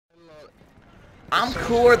I'm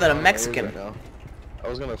cooler than a Mexican. Right now. I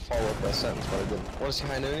was gonna follow up that sentence, but I didn't. Wanna see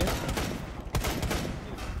high noon?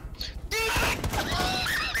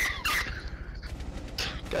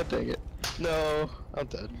 God dang it. No, I'm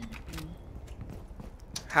dead.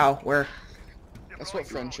 How? Where? That's what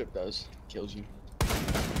friendship does. Kills you.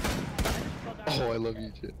 Oh, I love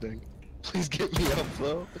you, shit, dang. Please get me up,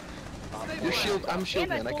 though. Your shield, I'm shield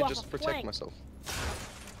man, I can just protect myself.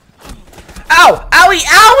 Ow! Owie!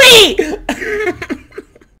 Owie!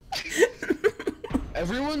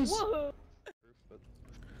 Everyone's... Let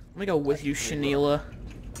me go with you, Shanila.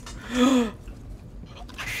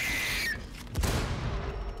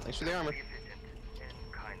 Thanks for the armor.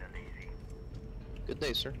 Good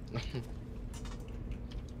day, sir.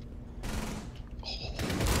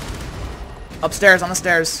 Upstairs, on the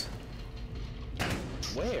stairs.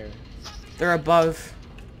 Where? They're above.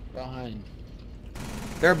 Behind.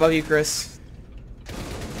 They're above you, Chris.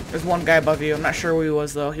 There's one guy above you. I'm not sure who he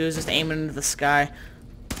was, though. He was just aiming into the sky.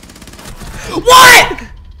 What?!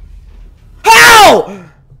 How?!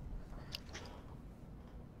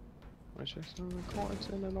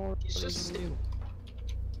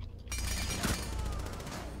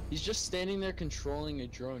 He's just standing there controlling a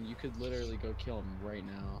drone. You could literally go kill him right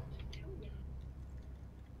now.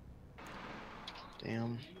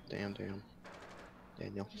 Damn. Daniel.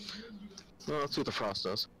 No, let's see what the frost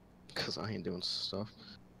does. Cause I ain't doing stuff.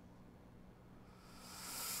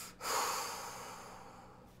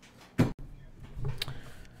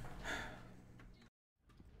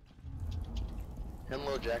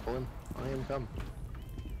 Hello, Jacqueline. I am come.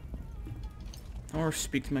 I'll never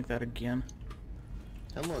speak to him like that again.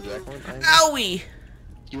 Hello, Jacqueline. I am Owie!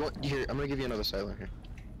 You want? Here, I'm gonna give you another silent here.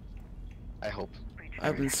 I hope.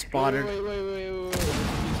 I've been spotted. Wait.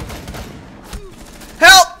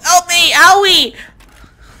 Help! Help me! Owie!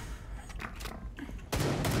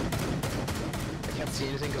 I can't see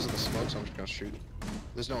anything because of the smoke, so I'm just gonna shoot.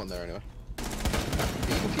 There's no one there anyway. Be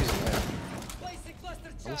confusing, man.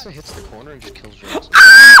 Unless it hits the corner and just kills drones.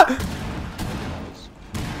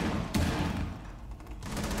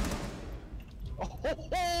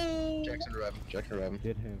 Jackson rev him.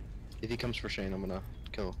 Get him. If he comes for Shane, I'm gonna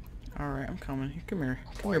kill him. Alright, I'm coming. Come here.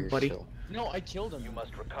 Come While here, you're buddy. chill. No, I killed him. You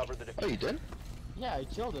must recover the Oh, you did? Yeah, I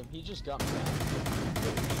killed him. He just got me.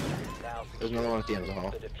 now. There's another one at the end of the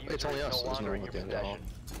hall. The Wait, diffuser it's only is us. no There's another longer in one at your the end of the hall.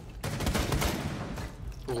 possession.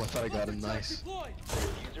 Oh, I thought I got him. Nice. The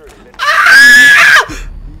diffuser has been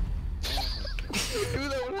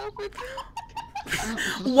Dude, that would happen.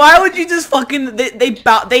 Why would you just fucking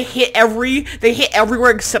they hit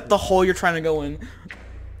everywhere except the hole you're trying to go in, and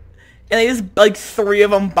they just like 3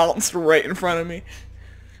 of them bounced right in front of me.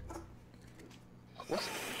 one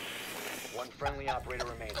friendly operator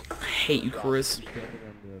remaining. I hate you, Chris.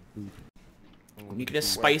 You can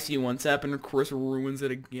just spice you once up and Chris ruins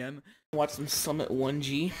it again. Watch some Summit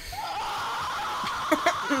 1G.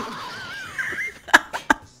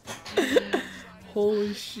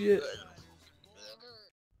 Holy shit.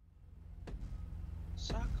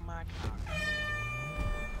 Suck my cock.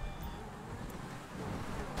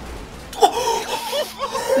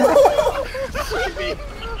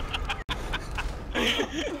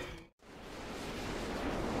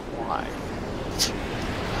 Why?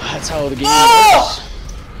 That's how the game works.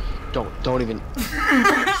 Don't even.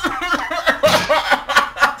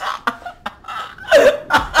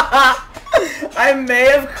 I may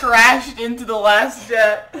have crashed into the last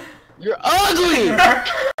jet. You're ugly!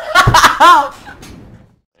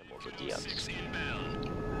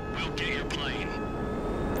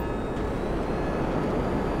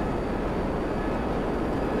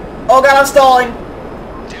 Oh god, I'm stalling.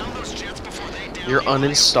 You're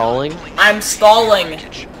uninstalling? I'm stalling.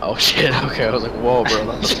 Oh shit, okay, I was like, whoa, bro,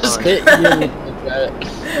 that's Just fine. hit you like that.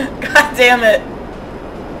 God damn it.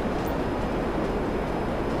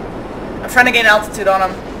 I'm trying to gain altitude on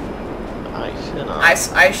him. I cannot. I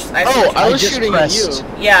I was just shooting at you. pressed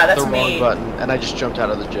yeah, that's the me. wrong button, and I just jumped out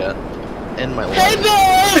of the jet. In my life. Oh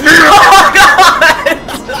god!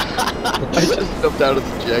 I just jumped out of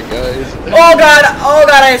the jet, guys. Oh god! Oh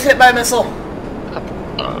god! I just hit by a missile.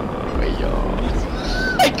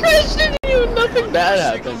 I crashed into you and nothing bad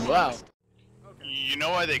happened. Wow. You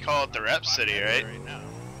know why they call it the Rep City, right?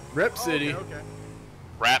 Rep City.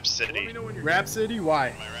 Rap City. Rap City?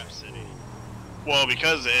 Why? My Rap City. Well,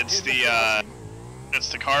 because it's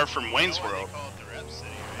the car from Wayne's World.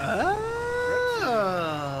 Oh.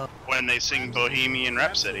 When they sing Bohemian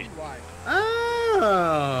Rhapsody.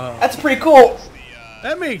 Oh. That's pretty cool.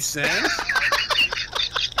 That makes sense.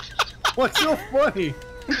 What's so funny?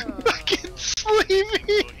 Fucking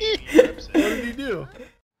sleepy. What did he do?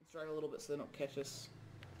 Let's drive a little bit so they don't catch us.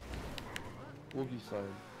 We'll be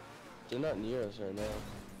fine. They're not near us right now.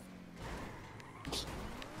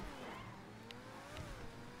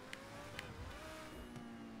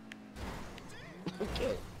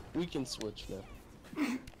 Okay, we can switch now.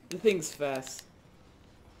 The thing's fast.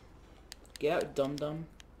 Get out, dum dum.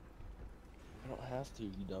 I don't have to,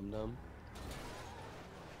 you dum dum.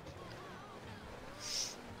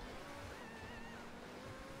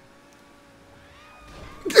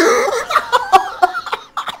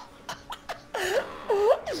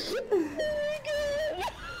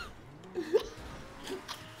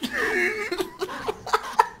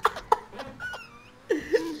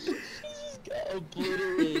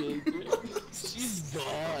 Obliterated. She's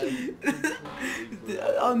gone.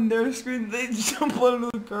 On their screen, they jump onto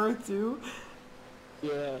the car too.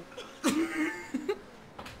 Yeah.